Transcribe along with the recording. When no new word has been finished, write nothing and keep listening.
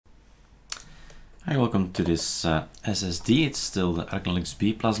Hi, welcome to this SSD. It's still the ArcoLinux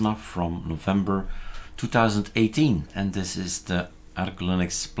B Plasma from November 2018, and this is the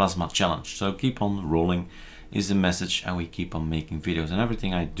ArcoLinux Plasma Challenge. So keep on rolling is the message, and we keep on making videos, and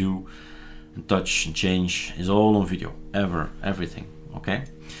everything I do and touch and change is all on video, everything. Okay,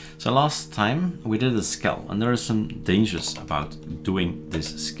 so last time we did a skel, and there are some dangers about doing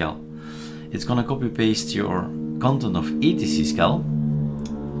this skel. It's gonna copy paste your content of etc skel.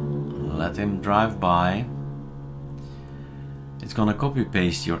 Let him drive by. It's gonna copy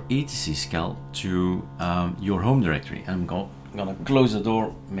paste your etc skel to your home directory. I'm gonna close the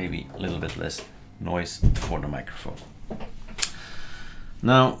door, maybe a little bit less noise for the microphone.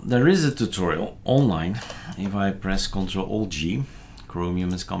 Now there is a tutorial online. If I press Ctrl-Alt-G,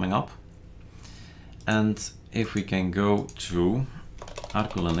 Chromium is coming up, and if we can go to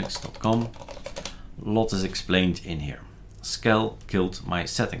ArcoLinux.com, a lot is explained in here. Skel killed my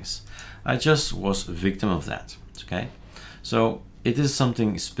settings. I just was a victim of that. Okay, so it is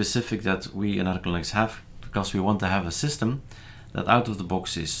something specific that we in ArcoLinux have, because we want to have a system that out of the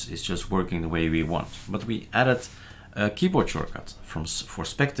box is just working the way we want. But we added a keyboard shortcut for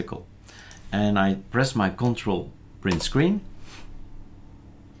spectacle, and I press my Ctrl print screen,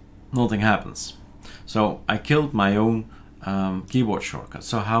 nothing happens. So I killed my own keyboard shortcut.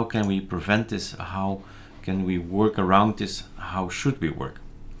 So how can we prevent this? How can we work around this? How should we work?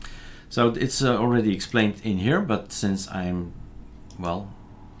 So it's already explained in here, but since I'm, well,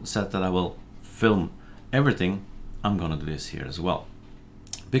 said that I will film everything, I'm gonna do this here as well,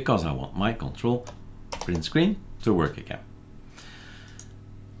 because I want my Control print screen to work again.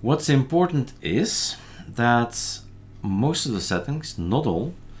 What's important is that most of the settings, not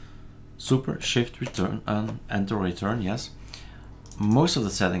all, Super, Shift, Return, and Enter, Return, yes, most of the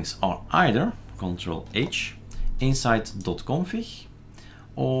settings are either Ctrl-H inside .config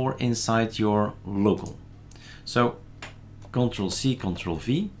or inside your local. So Ctrl-C,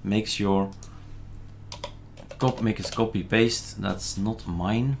 Ctrl-V makes your make it copy paste. That's not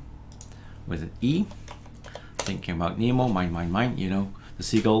mine with an E. Thinking about Nemo, mine, you know, the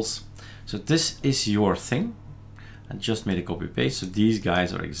seagulls. So this is your thing. I just made a copy paste. So these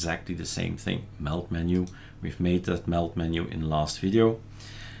guys are exactly the same thing. Meld menu. We've made that meld menu in the last video.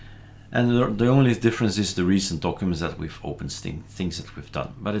 And the only difference is the recent documents that we've opened, things that we've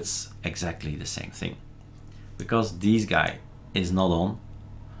done. But it's exactly the same thing, because this guy is not on,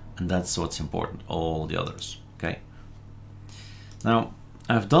 and that's what's important, all the others. Okay. Now,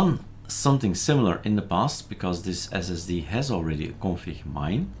 I've done something similar in the past, because this SSD has already a config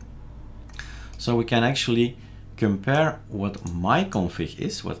mine. So we can actually compare what my config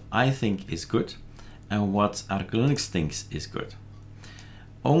is, what I think is good, and what ArcoLinux thinks is good.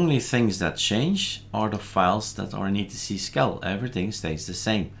 Only things that change are the files that are in etc skel. Everything stays the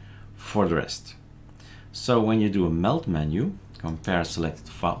same for the rest. So when you do a meld menu, compare selected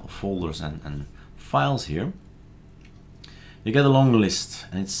folders and files here, you get a long list,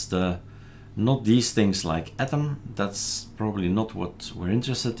 and it's not these things like Atom. That's probably not what we're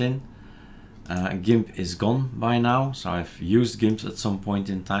interested in. GIMP is gone by now, so I've used GIMP at some point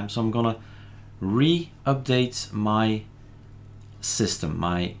in time. So I'm gonna re-update my system,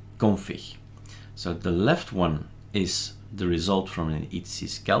 my config. So the left one is the result from an etc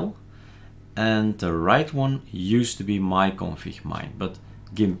skel, and the right one used to be my config mine, but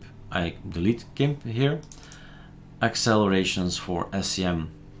GIMP, I delete GIMP here. Accelerations for SCM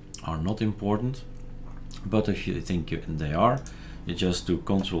are not important, but if you think they are, you just do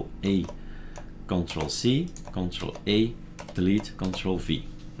Ctrl-A, Ctrl-C, Ctrl-A, delete, Ctrl-V.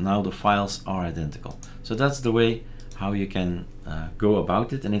 Now the files are identical. So that's the way how you can go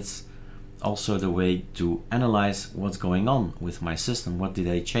about it, and it's also the way to analyze what's going on with my system. What did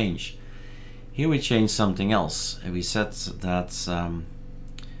I change? Here we changed something else. We said that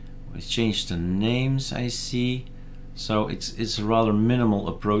we changed the names, I see. So it's a rather minimal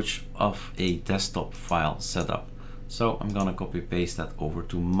approach of a desktop file setup. So I'm gonna copy paste that over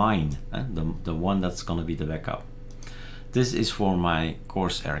to mine, the one that's gonna be the backup. This is for my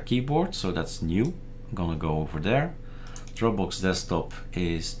Corsair keyboard, so that's new. I'm gonna go over there. Dropbox desktop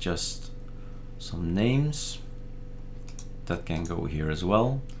is just some names that can go here as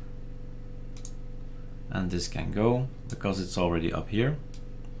well, and this can go because it's already up here,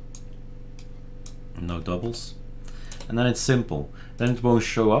 no doubles. And then it's simple, then it won't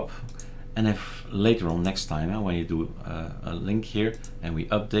show up. And if later on, next time, when you do a link here and we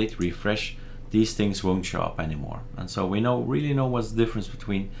update, refresh, these things won't show up anymore. And so we really know what's the difference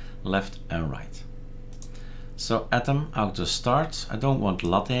between left and right. So Atom, auto start. I don't want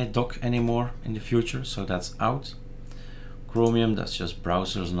latte doc anymore in the future, so that's out. Chromium, that's just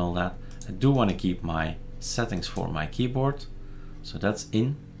browsers and all that. I do want to keep my settings for my keyboard, so that's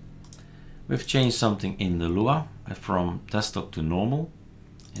in. We've changed something in the Lua from desktop to normal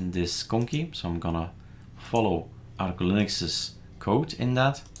in this conky, so I'm gonna follow ArcoLinux's code in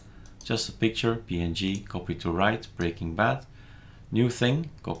that. Just a picture, PNG, copy to right, Breaking Bad. New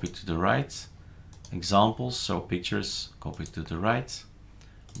thing, copy to the right. Examples, so pictures, copy to the right.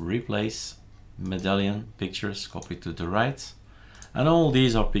 Replace, medallion, pictures, copy to the right. And all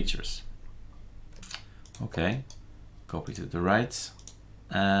these are pictures. Okay, copy to the right.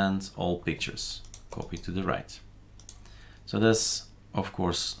 And all pictures, copy to the right. So that's of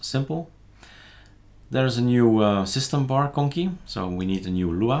course simple. There's a new system bar conky, so we need a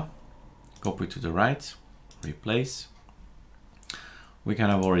new Lua. Copy to the right, replace. We can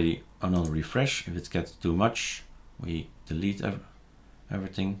have already another refresh. If it gets too much, we delete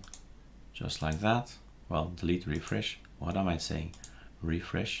everything just like that. Well, delete, refresh. What am I saying?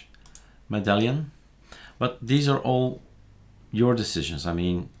 Refresh. Medallion. But these are all your decisions. I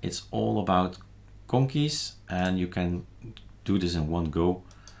mean, it's all about conkeys, and you can do this in one go.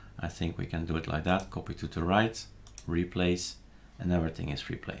 I think we can do it like that. Copy to the right, replace, and everything is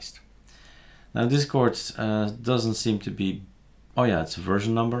replaced. Now Discord doesn't seem to be, oh yeah, it's a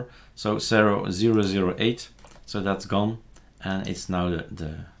version number. So 008, so that's gone. And it's now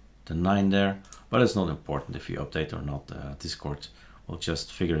the 9 there, but it's not important if you update or not. Discord will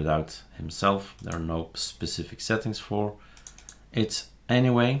just figure it out himself. There are no specific settings for it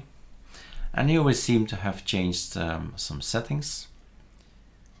anyway. And here we seem to have changed some settings.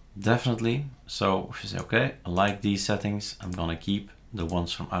 Definitely. So if you say, okay, I like these settings, I'm gonna keep the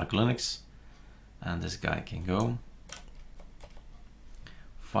ones from ArcoLinux, and this guy can go.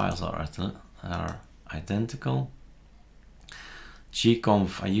 Files are identical.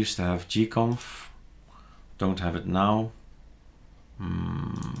 Gconf, I used to have Gconf, don't have it now.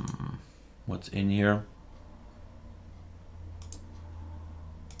 What's in here?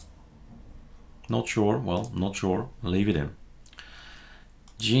 Not sure, well, not sure, leave it in.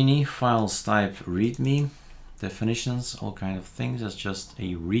 Genie, files type readme, definitions, all kind of things. That's just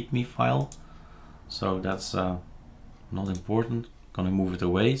a readme file, so that's not important. Gonna move it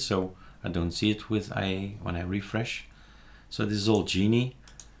away so I don't see it when I refresh. So this is all Genie.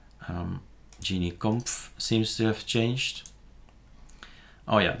 Genie conf seems to have changed.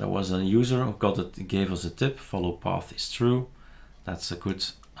 Oh yeah, there was a user who gave us a tip. Follow path is true. That's a good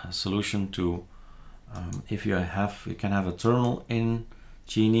solution to if you can have a terminal in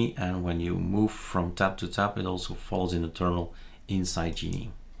Genie, and when you move from tab to tab, it also follows in the terminal inside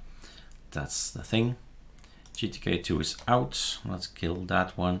Genie. That's the thing. GTK2 is out. Let's kill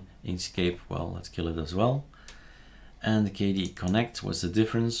that one. Inkscape, well, let's kill it as well. And the KD connect, what's the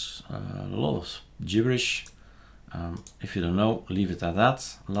difference? A lot of gibberish. If you don't know, leave it at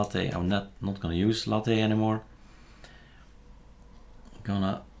that. Latte, I'm not gonna use Latte anymore.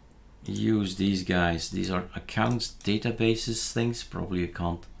 Gonna use these guys. These are accounts, databases things. Probably you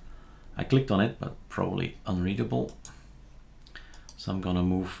can't. I clicked on it, but probably unreadable. So I'm gonna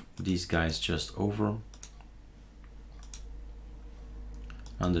move these guys just over.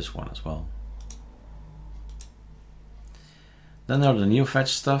 And this one as well. Then there are the new fetch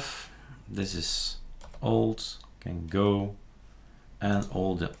stuff. This is old, can go, and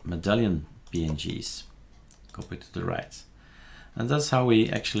all the medallion PNGs. Copy to the right. And that's how we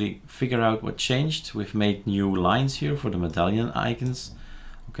actually figure out what changed. We've made new lines here for the medallion icons.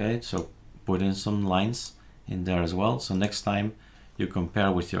 Okay, so put in some lines in there as well. So next time you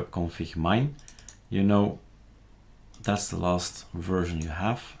compare with your config mine, you know that's the last version you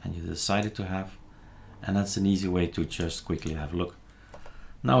have and you decided to have. And that's an easy way to just quickly have a look.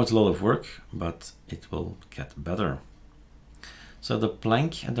 Now it's a lot of work, but it will get better. So the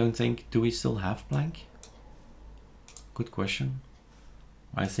plank, I don't think, do we still have plank? Good question.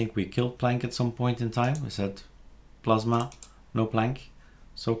 I think we killed plank at some point in time. We said plasma, no plank.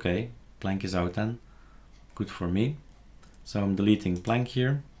 It's okay, plank is out then. Good for me. So I'm deleting plank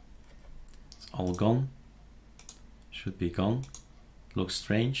here. It's all gone. Should be gone. Looks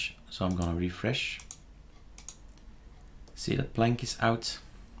strange, so I'm gonna refresh. See that plank is out.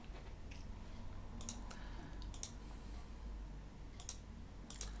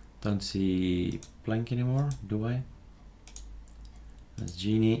 Don't see plank anymore, do I? That's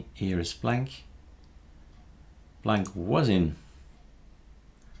Genie, here is plank. Plank was in,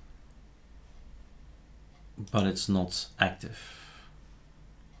 but it's not active.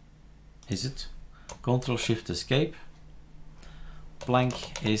 Is it? Control Shift Escape.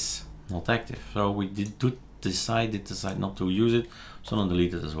 Plank is not active, so we decide not to use it, so I'm gonna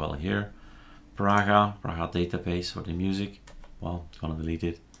delete it as well here. Praga database for the music, well, it's gonna delete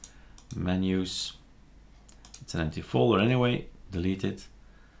it. Menus, it's an empty folder anyway, delete it.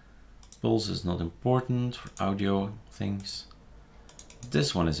 Pulse is not important for audio things.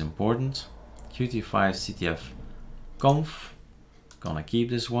 This one is important, Qt5 CTF conf, gonna keep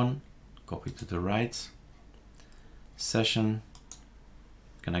this one, copy to the right. Session,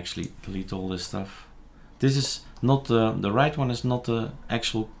 can actually delete all this stuff. This is not the right one is not the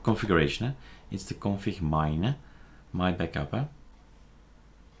actual configuration, eh? It's the config mine, eh? My backup. Eh?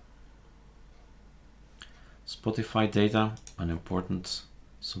 Spotify data, unimportant.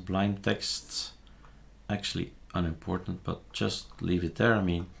 Sublime text, actually unimportant, but just leave it there. I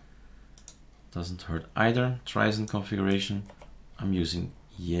mean, doesn't hurt either. Trizon configuration, I'm using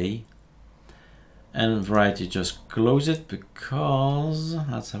yay. And variety, just close it because,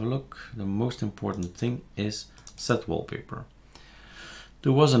 let's have a look. The most important thing is set wallpaper.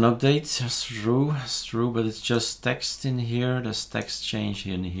 There was an update, it's true, but it's just text in here. There's text change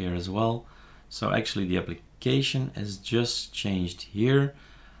in here as well. So actually the application is just changed here,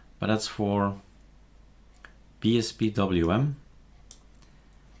 but that's for BSPWM.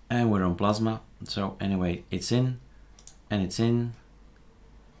 And we're on Plasma. So anyway, it's in and it's in.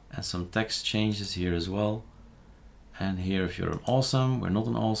 And some text changes here as well. And here, if you're an awesome, we're not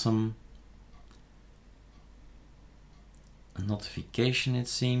an awesome. A notification, it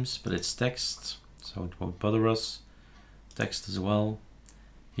seems, but it's text, so it won't bother us. Text as well.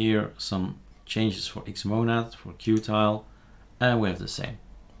 Here, some changes for Xmonad, for Qtile, and we have the same.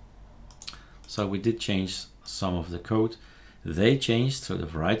 So we did change some of the code. They changed, so the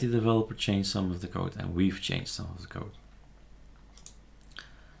variety developer changed some of the code, and we've changed some of the code.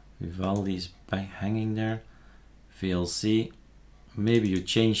 Vivaldi is hanging there. VLC, maybe you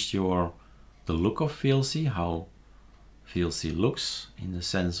changed the look of VLC, how VLC looks in the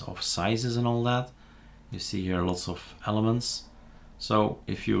sense of sizes and all that. You see here lots of elements. So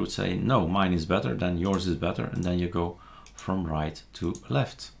if you would say, no, mine is better, then yours is better, and then you go from right to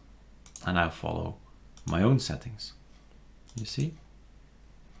left. And I follow my own settings. You see?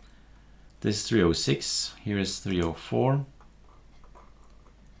 This is 306, here is 304.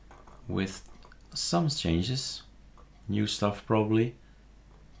 With some changes, new stuff probably,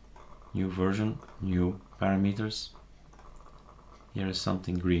 new version, new parameters. Here is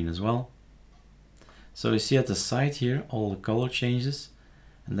something green as well. So you see at the side here all the color changes,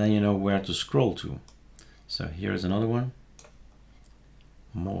 and then you know where to scroll to. So here is another one,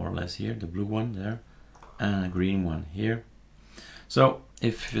 more or less here, the blue one there, and a green one here. So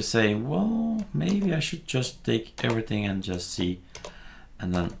if you say, well, maybe I should just take everything and just see,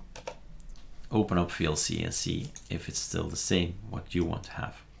 and then open up VLC and see if it's still the same what you want to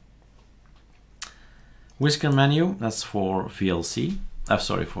have. Whisker menu, that's for VLC,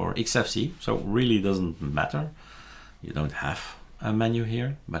 sorry, for XFC, so really doesn't matter. You don't have a menu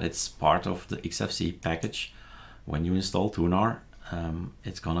here, but it's part of the XFC package. When you install Tunar,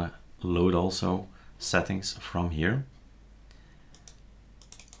 it's gonna load also settings from here.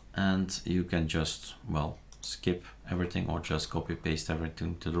 And you can just, well, skip everything or just copy paste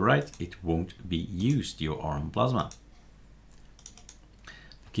everything to the right. It won't be used. You are on Plasma.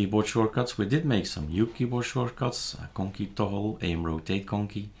 Keyboard shortcuts, we did make some new keyboard shortcuts, conky toggle, aim rotate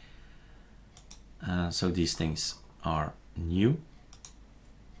conky. So these things are new.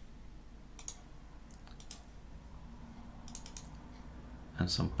 And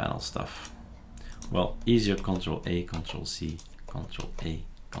some panel stuff. Well, easier Control A, Control C, Control A,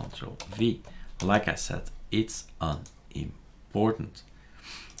 Control V. Like I said, it's unimportant.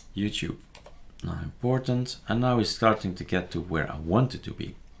 YouTube, not important. And now we're starting to get to where I want it to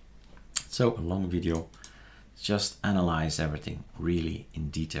be. So a long video, just analyze everything really in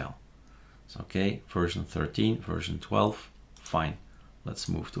detail. So, okay, version 13, version 12, fine. Let's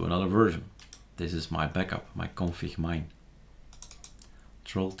move to another version. This is my backup, my config mine.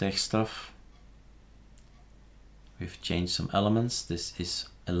 Troll text stuff. We've changed some elements. This is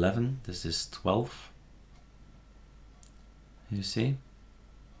 11, this is 12. You see?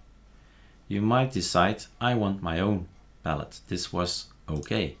 You might decide, I want my own palette. This was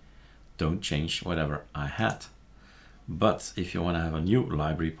okay. Don't change whatever I had. But if you want to have a new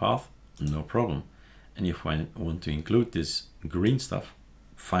library path, no problem. And if I want to include this green stuff,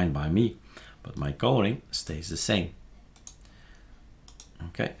 fine by me. But my coloring stays the same.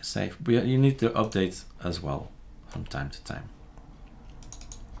 Okay, save. You need to update as well from time to time.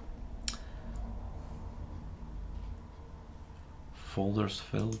 Folders,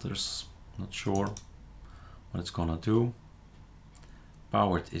 filters, not sure what it's gonna do.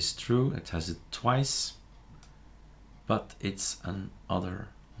 Powered is true, it has it twice, but it's another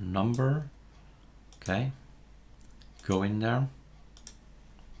number. Okay, go in there.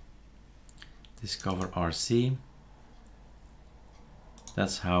 discover RC.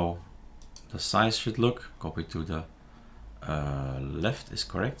 That's how the size should look. Copy to the left is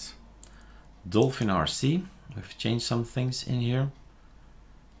correct. Dolphin RC, we've changed some things in here.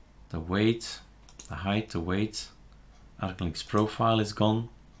 The weight, the height, the weight. ArcoLinux profile is gone.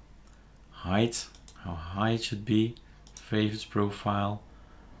 Height, how high it should be. Favorites profile,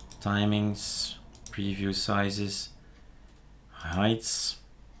 timings, preview sizes, heights,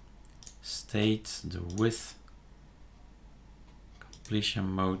 state, the width, completion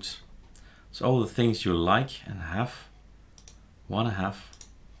mode. So all the things you like and want to have,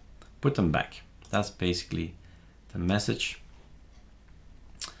 put them back. That's basically the message.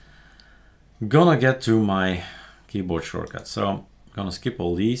 Gonna get to my keyboard shortcut. So I'm gonna skip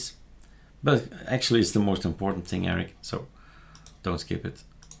all these, but actually it's the most important thing, Eric, so don't skip it.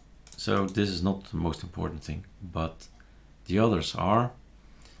 So this is not the most important thing, but the others are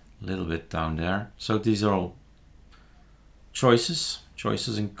a little bit down there. So these are all choices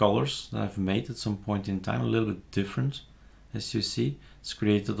in colors that I've made at some point in time, a little bit different. As you see, it's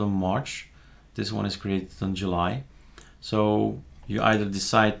created on March. This one is created on July. So you either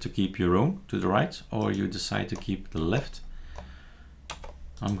decide to keep your own to the right, or you decide to keep the left.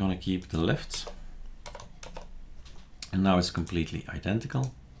 I'm gonna keep the left. And now it's completely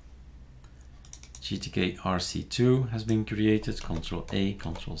identical. GTK RC2 has been created. Control A,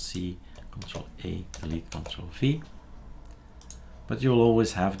 Control C, Control A, delete, Control V. But you'll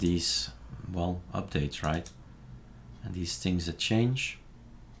always have these, well, updates, right? And these things that change.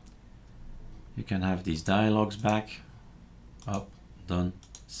 You can have these dialogues back, up, done,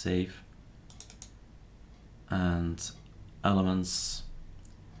 save, and elements,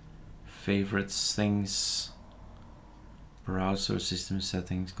 favorites, things, browser, system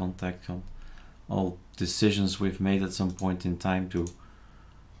settings, contact, all decisions we've made at some point in time to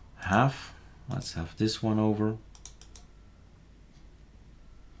have. Let's have this one over.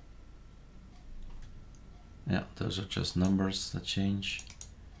 Yeah, those are just numbers that change.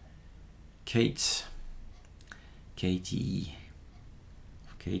 Kate, Katie,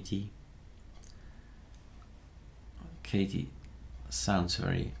 Katie. Katie sounds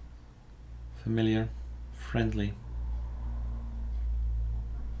very familiar, friendly.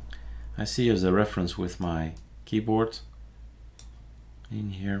 I see as a reference with my keyboard in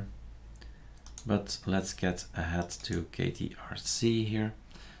here, but let's get ahead to KTRC here.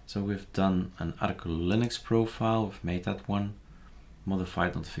 So we've done an ArcoLinux profile, we've made that one.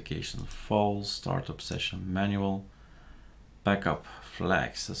 Modified notification false, startup session manual, backup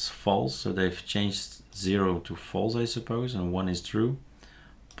flags, that's false. So they've changed 0 to false, I suppose, and 1 is true,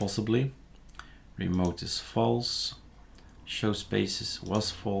 possibly. Remote is false, show spaces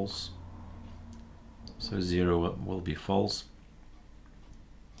was false, so 0 will be false.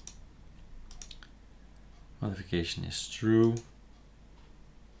 Modification is true.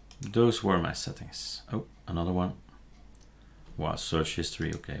 Those were my settings. Oh, another one. Wow, search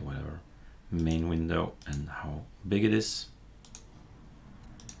history, okay, whatever. Main window and how big it is.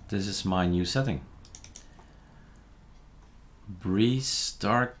 This is my new setting. Breeze,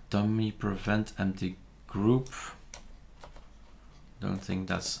 start, dummy, prevent, empty group. Don't think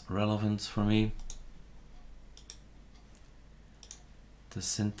that's relevant for me. The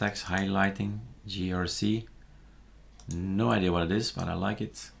syntax highlighting, GRC. No idea what it is, but I like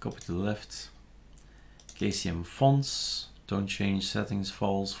it. Copy to the left. KCM fonts. Don't change settings,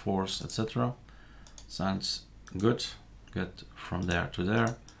 false, force, etc. Sounds good. Get from there to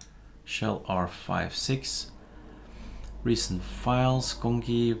there. Shell R56. Recent files,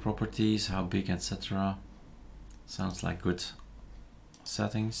 conky, properties, how big, etc. Sounds like good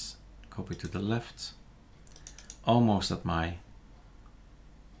settings. Copy to the left. Almost at my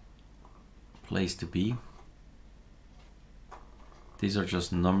place to be. These are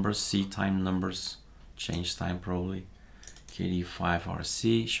just numbers, C time numbers, change time probably.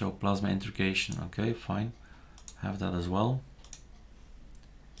 KD5RC, show plasma integration, okay, fine. Have that as well.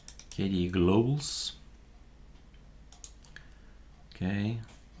 KD globals. Okay,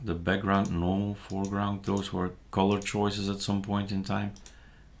 the background, normal, foreground, those were color choices at some point in time.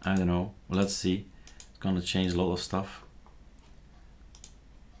 I don't know, let's see. It's gonna change a lot of stuff.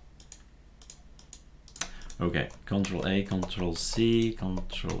 Okay, Control A, Control C,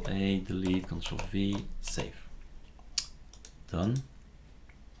 Control A, delete, Control V, save. Done.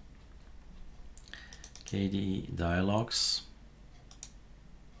 KD dialogues.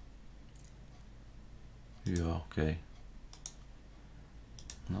 Yeah, okay.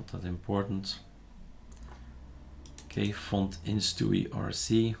 Not that important. Okay, font instui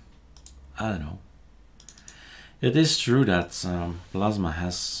RC. I don't know. It is true that Plasma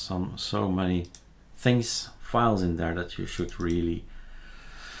has so many things, files in there, that you should really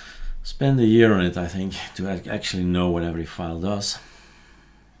spend a year on it, I think, to actually know what every file does.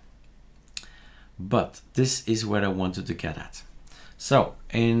 But this is where I wanted to get at. So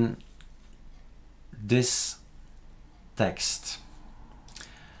in this text,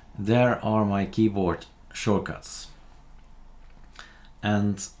 there are my keyboard shortcuts,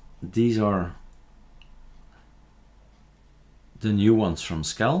 and these are the new ones from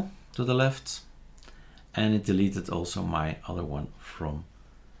Skel to the left, and it deleted also my other one from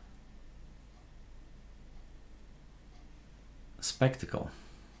Spectacle.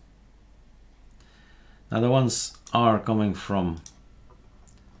 Now the ones are coming from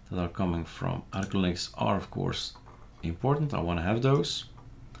ArcoLinux are of course important. I want to have those,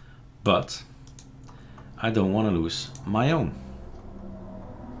 but I don't want to lose my own.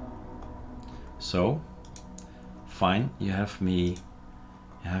 So fine, you have me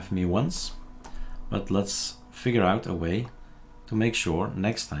once, but let's figure out a way to make sure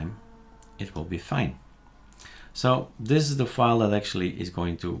next time it will be fine. So this is the file that actually is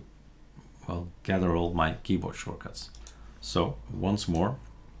going to, well, gather all my keyboard shortcuts. So once more,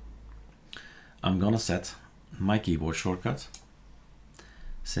 I'm gonna set my keyboard shortcut,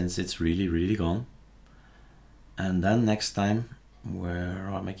 since it's really gone. And then next time, where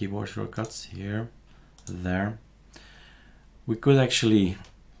are my keyboard shortcuts? Here, there. We could actually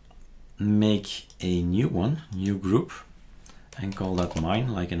make a new one, new group, and call that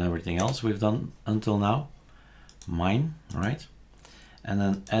mine, like in everything else we've done until now. Mine, right? And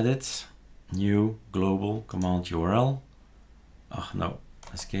then edit, new, global, command URL. Oh no,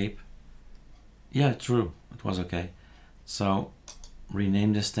 escape. Yeah, true, it was okay. So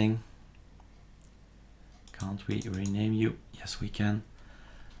rename this thing. Can't we rename you? Yes, we can.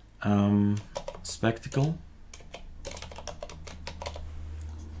 Spectacle.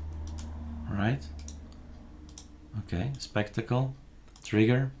 Right. Okay, Spectacle.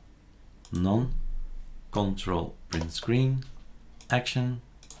 Trigger. None. Control print screen. Action.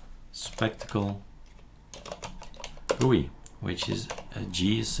 Spectacle. GUI, which is a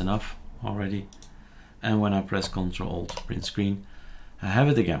G is enough already. And when I press Ctrl Alt print screen, I have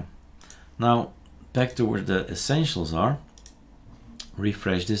it again. Now back to where the essentials are.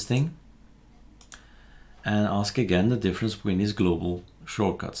 Refresh this thing and ask again the difference between these global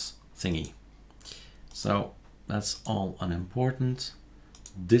shortcuts thingy. So that's all unimportant.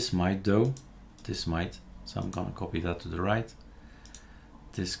 This might though, this might, so I'm gonna copy that to the right.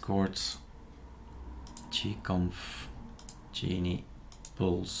 Discord, gconf, genie,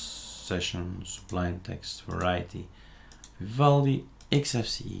 pulse, session, sublime text, variety, Vivaldi,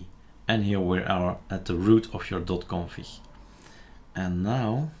 XFCE, and here we are at the root of your .config. And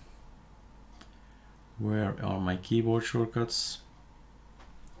now, where are my keyboard shortcuts?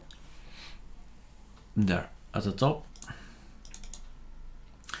 There, at the top.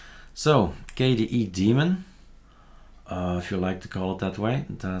 So, KDE daemon, if you like to call it that way,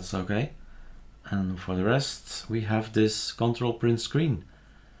 that's okay. And for the rest, we have this control print screen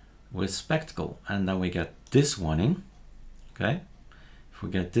with Spectacle, and then we get this one in. Okay, if we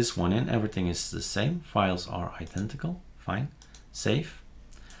get this one in, everything is the same, files are identical, fine, save.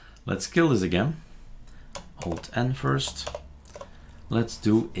 Let's kill this again. Alt N first. Let's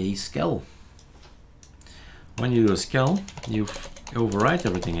do a skel. When you do a skel, you overwrite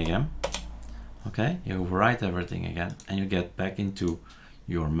everything again. Okay, you overwrite everything again, and you get back into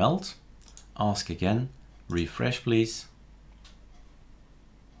your meld. Ask again, refresh please.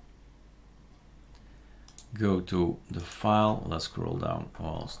 Go to the file, let's scroll down,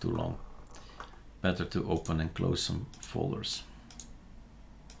 oh it's too long. Better to open and close some folders.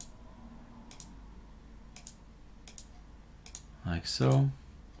 Like so.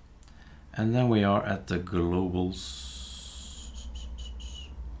 And then we are at the globals.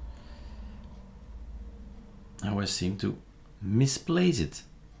 I always seem to misplace it.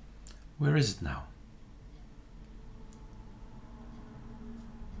 Where is it now?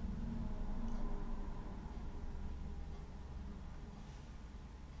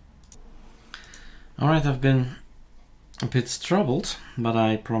 Alright, I've been a bit troubled, but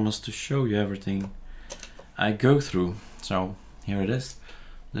I promised to show you everything I go through. So here it is.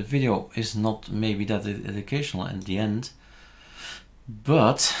 The video is not maybe that educational at the end,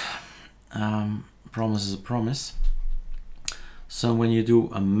 but promise is a promise. So when you do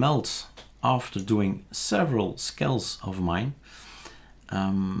a meld after doing several skels of mine,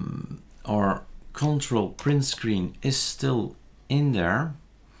 our control print screen is still in there,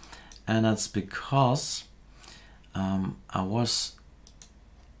 and that's because I was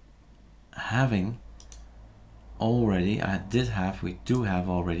having already, we do have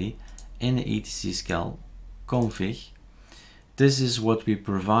already in the etc skel config. This is what we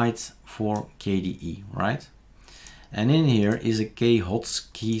provide for KDE, right? And in here is a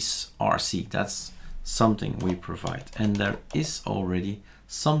khotkeys RC. That's something we provide. And there is already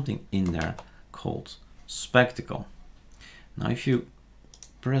something in there called spectacle. Now if you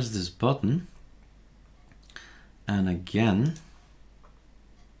press this button and again,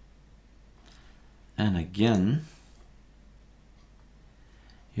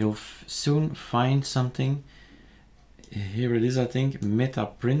 you'll soon find something. Here it is, I think, meta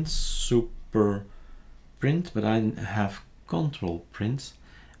print, super print, but I have control print,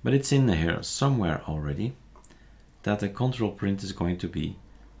 but it's in here somewhere already that the control print is going to be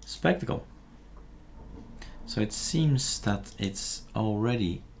spectacle. So it seems that it's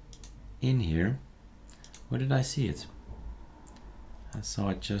already in here. Where did I see it? I saw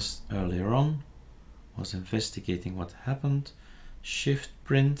it just earlier on, was investigating what happened. Shift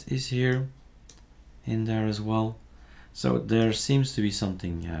print is here in there as well. So there seems to be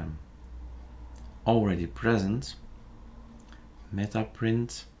something already present. Meta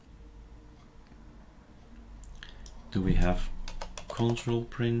print. Do we have control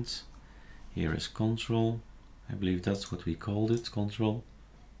print? Here is control. I believe that's what we called it. Control.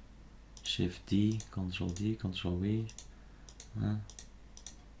 Shift D, Control D, Control V.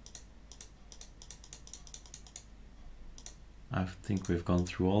 I think we've gone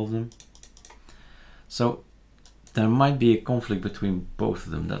through all of them. So there might be a conflict between both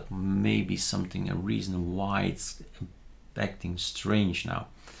of them. That may be something, a reason why it's acting strange now.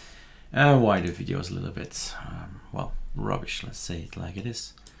 And why the video is a little bit, well, rubbish, let's say it like it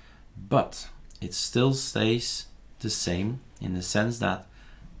is. But it still stays the same in the sense that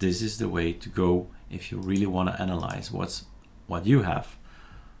this is the way to go if you really want to analyze what you have,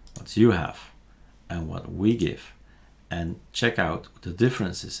 and what we give, and check out the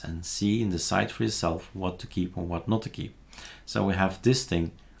differences and see and decide for yourself what to keep and what not to keep. So we have this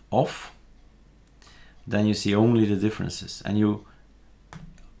thing off, then you see only the differences, and you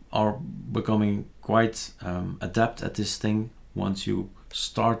are becoming quite adept at this thing. Once you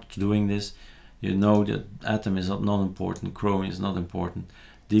start doing this, you know that atom is not important, chrome is not important,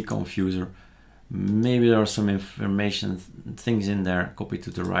 deconfuser, maybe there are some information things in there, copy to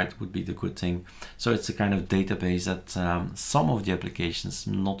the right would be the good thing. So it's a kind of database that some of the applications,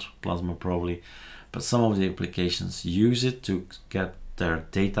 not Plasma probably, but some of the applications use it to get their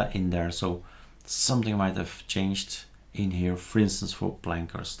data in there. So something might have changed in here, for instance, for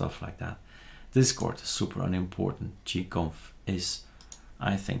Planck or stuff like that. Discord is super unimportant. gconf is,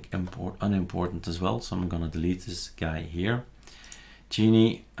 I think, unimportant as well. So I'm gonna delete this guy here.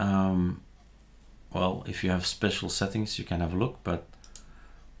 Genie, well, if you have special settings, you can have a look, but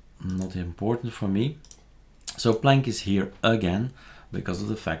not important for me. So Planck is here again because of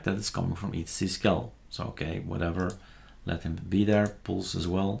the fact that it's coming from etc skel. So okay, whatever, let him be there. Pulse as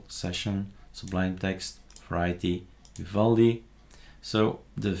well, session, sublime text, variety, Vivaldi. So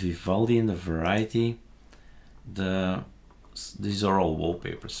the Vivaldi and the variety, these are all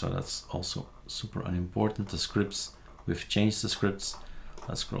wallpapers, so that's also super unimportant. The scripts, we've changed the scripts.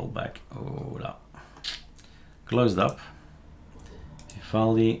 Let's scroll back. Oh, no. Closed up.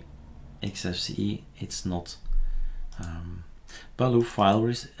 Vivaldi, XFCE, it's not. Baloo file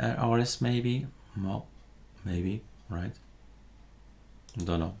RS maybe? Well, maybe, right?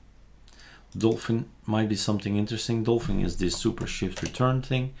 Don't know. Dolphin might be something interesting. Dolphin is this super shift return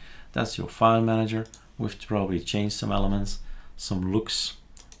thing. That's your file manager. We've probably changed some elements, some looks,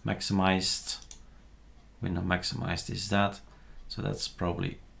 maximized. We know maximized is that. So that's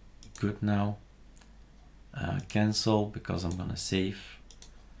probably good now. Cancel because I'm gonna save.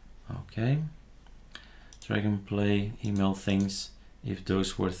 Okay. Drag and play, email things. If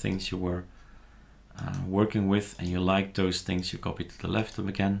those were things you were working with and you like those things, you copy to the left of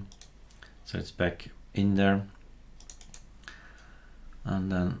again. So it's back in there.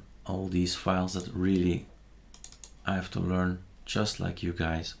 And then all these files that really I have to learn, just like you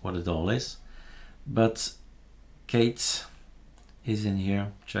guys, what it all is. But Kate is in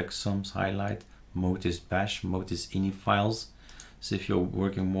here. Checksums, highlight, mode is bash, mode is ini files. So if you're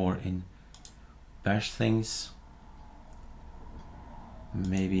working more in bash things,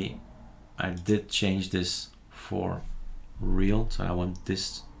 maybe I did change this for real. So I want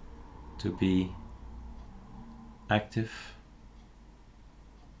this to be active.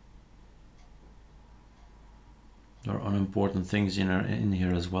 There are unimportant things in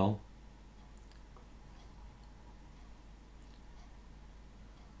here as well.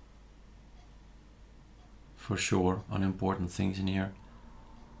 For sure, unimportant things in here.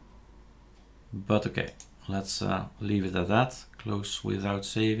 But okay, let's leave it at that. Close without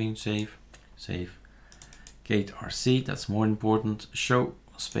saving, save. Gate RC, that's more important. Show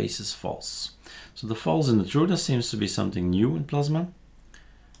spaces false. So the false and the true, that seems to be something new in Plasma.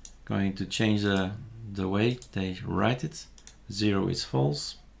 Going to change the way they write it. 0 is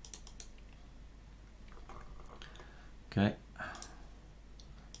false. Okay.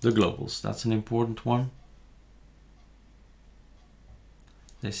 The globals, that's an important one.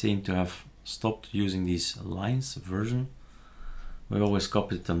 They seem to have stopped using these lines version. We always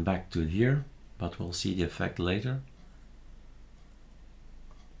copied them back to here, but we'll see the effect later.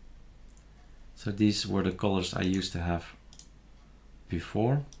 So these were the colors I used to have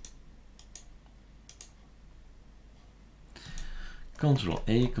before. Control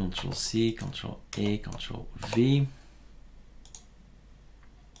A, Control C, Control A, Control V.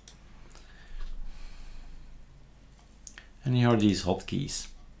 And here are these hotkeys.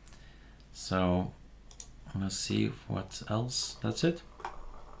 So let's see what else. That's it.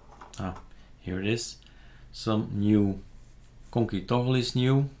 Ah, here it is. Some new Conky toggle is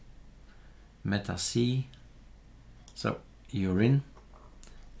new. Meta C. So you're in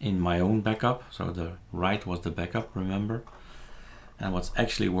my own backup. So the right was the backup, remember. And what's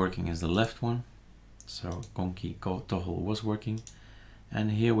actually working is the left one. So Conky toggle was working.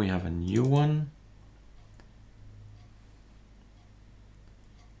 And here we have a new one.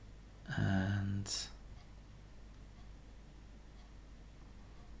 And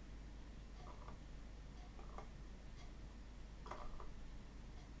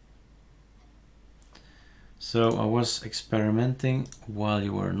so I was experimenting while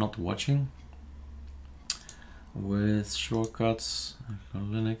you were not watching with shortcuts.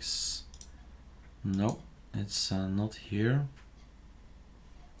 ArcoLinux. No, it's not here.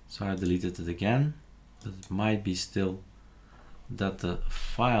 So I deleted it again, but it might be still that the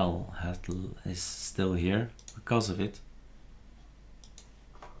file is still here because of it.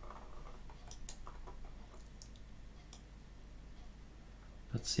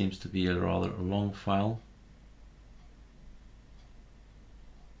 That seems to be a rather long file.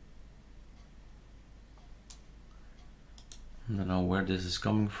 I don't know where this is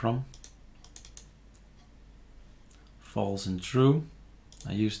coming from. False and true.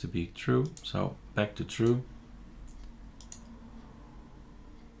 I used to be true, so back to true.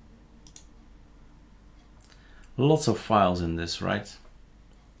 Lots of files in this, right?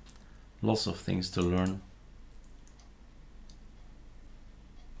 Lots of things to learn.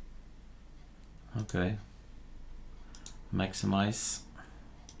 Okay. Maximize.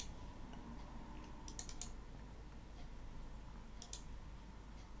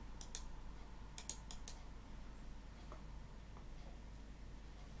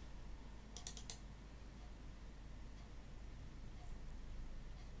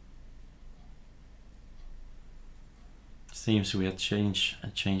 Seems we had a change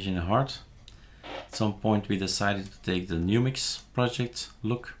in the heart. At some point we decided to take the Numix project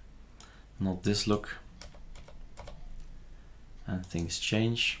look, not this look, and things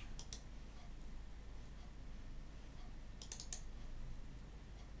change.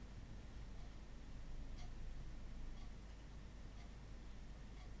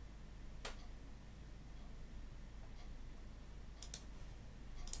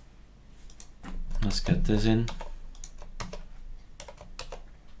 Let's get this in.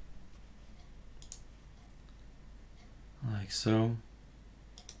 Like so.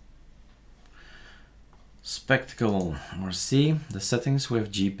 Spectacle or C, the settings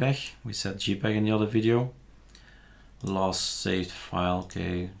with JPEG. We set JPEG in the other video. Last saved file,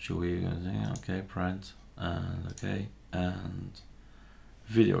 okay, okay, print, and okay, and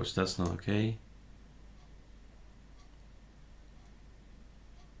videos, that's not okay.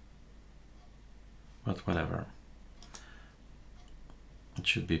 But whatever. It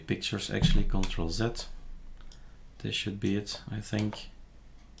should be pictures actually, Control Z. This should be it, I think.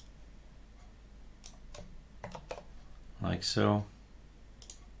 Like so.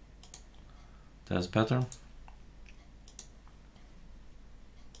 That's better.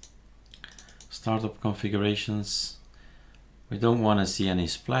 Startup configurations. We don't want to see any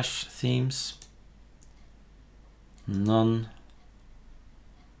splash themes. None.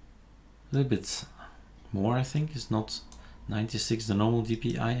 A little bit more, I think. It's not 96 the normal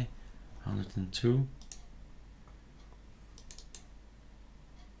DPI. 102.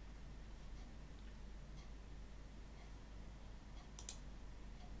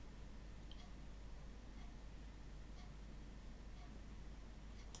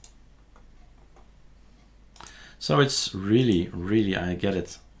 So it's really, I get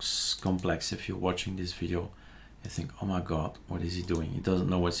it, it's complex. If you're watching this video, you think, oh my God, what is he doing? He doesn't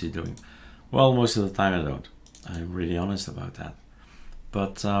know what he's doing. Well, most of the time I don't. I'm really honest about that.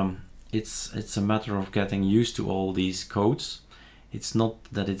 But it's a matter of getting used to all these codes. It's not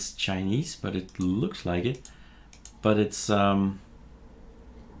that it's Chinese, but it looks like it. But it's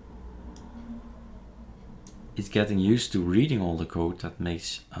getting used to reading all the code that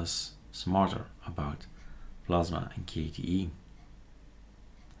makes us smarter about Plasma and KDE.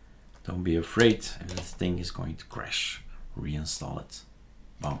 Don't be afraid if this thing is going to crash. Reinstall it.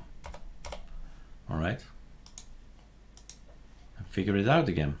 Boom. Alright. And figure it out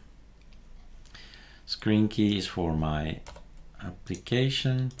again. Screen key is for my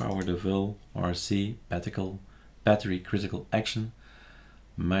application, power devel, RC, battery critical action.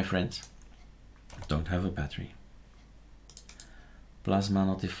 My friend, don't have a battery. Plasma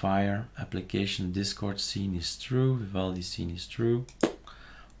notifier, application Discord scene is true, Vivaldi scene is true.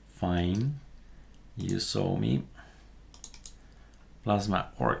 Fine, you saw me. Plasma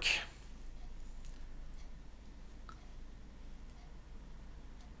org.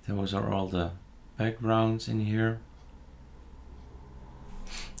 Those are all the backgrounds in here.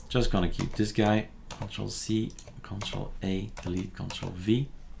 Just gonna keep this guy. Control C, Control A, delete, Control V.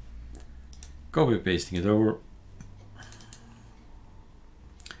 Copy pasting it over.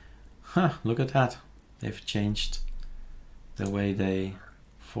 Huh, look at that. They've changed the way they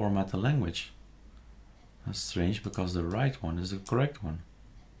format the language. That's strange because the right one is the correct one.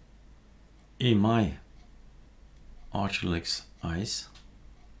 In my ArcoLinux eyes,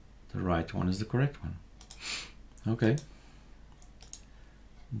 the right one is the correct one. Okay.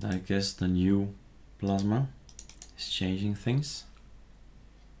 I guess the new Plasma is changing things.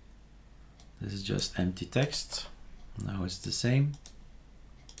 This is just empty text. Now it's the same.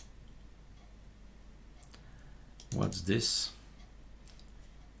 What's this?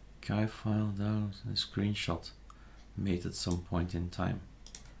 Kai file down, a screenshot made at some point in time.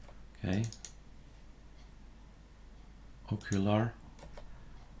 Okay. Ocular.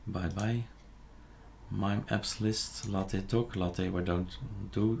 Bye bye. Mime apps list. Latte talk. Latte, we don't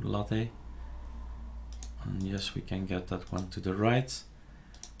do latte. And yes, we can get that one to the right.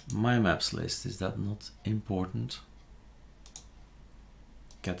 Mime apps list. Is that not important?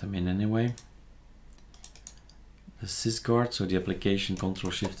 Get them in anyway. The sysguard, so the application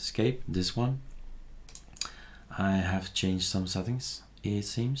Control Shift Escape, this one. I have changed some settings, it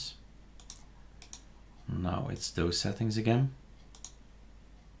seems. Now it's those settings again.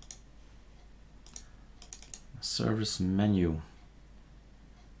 Service menu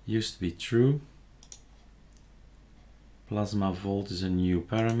used to be true. Plasma volt is a new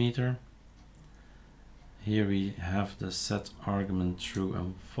parameter. Here we have the set argument true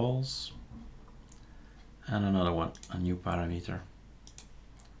and false. And another one, a new parameter.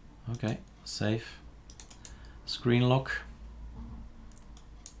 Okay, save. Screen lock.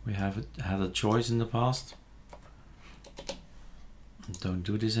 We have had a choice in the past. Don't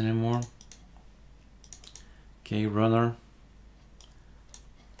do this anymore. Okay, runner.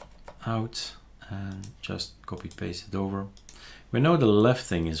 Out and just copy paste it over. We know the left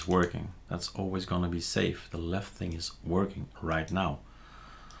thing is working. That's always gonna be safe. The left thing is working right now.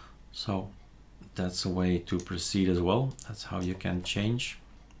 So that's a way to proceed as well. That's how you can change.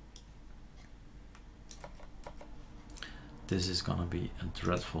 This is gonna be a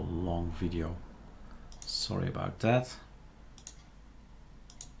dreadful long video. Sorry about that.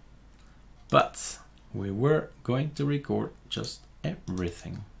 But we were going to record just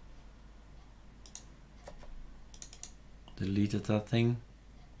everything. Deleted that thing.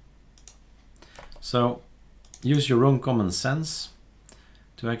 So use your own common sense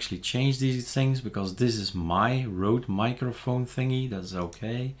to actually change these things, because this is my Rode microphone thingy. That's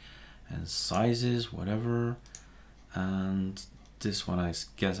okay. And sizes, whatever. And this one, I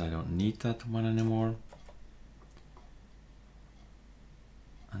guess I don't need that one anymore.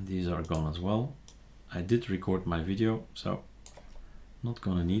 And these are gone as well. I did record my video, so not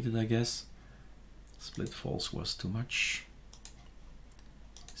gonna need it, I guess. Split false was too much.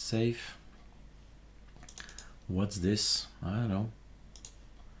 Save. What's this? I don't know.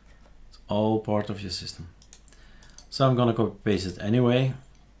 It's all part of your system. So I'm gonna copy paste it anyway,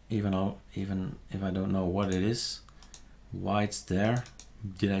 even if I don't know what it is, why it's there.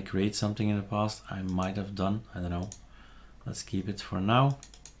 Did I create something in the past? I might have done, I don't know. Let's keep it for now.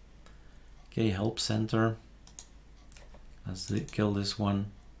 Okay, help center. Let's kill this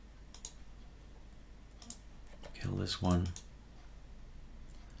one. Kill this one.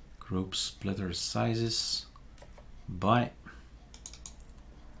 Group splitter sizes. By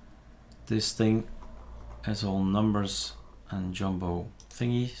this thing has all numbers and jumbo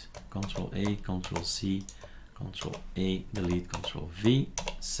thingies. Control A, Control C, Control A, delete, Control V,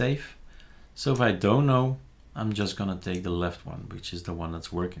 save. So if I don't know, I'm just gonna take the left one, which is the one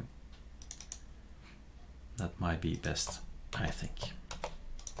that's working. That might be best, I think.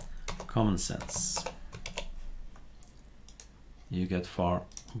 Common sense. You get far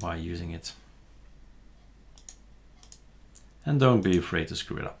by using it. And don't be afraid to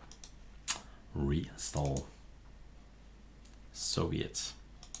screw it up. Reinstall. So be it.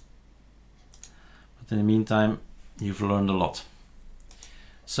 But in the meantime, you've learned a lot.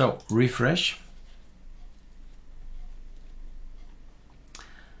 So refresh.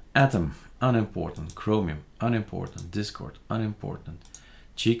 Atom, unimportant. Chromium, unimportant. Discord, unimportant.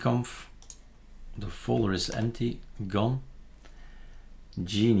 gconf, the folder is empty, gone.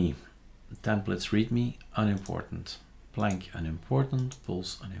 Genie, templates readme, unimportant. Plank, unimportant.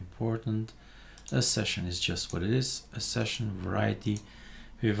 Pulse, unimportant. A session is just what it is. A session, variety,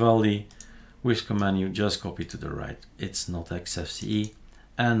 Vivaldi, Whisper menu, just copy to the right. It's not XFCE.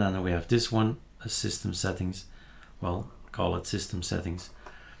 And then we have this one, a system settings. Well, call it system settings.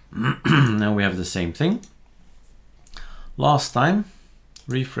 Now we have the same thing. Last time,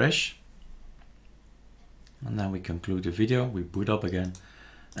 refresh. And then we conclude the video. We boot up again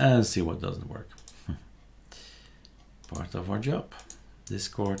and see what doesn't work. Part of our job.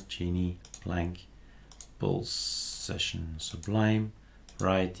 Discord, Genie, Plank, Pulse, Session, Sublime,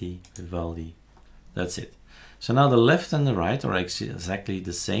 Variety, Vivaldi. That's it. So now the left and the right are exactly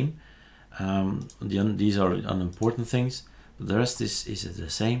the same. These are unimportant things. The rest is the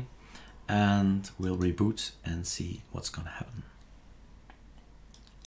same. And we'll reboot and see what's going to happen.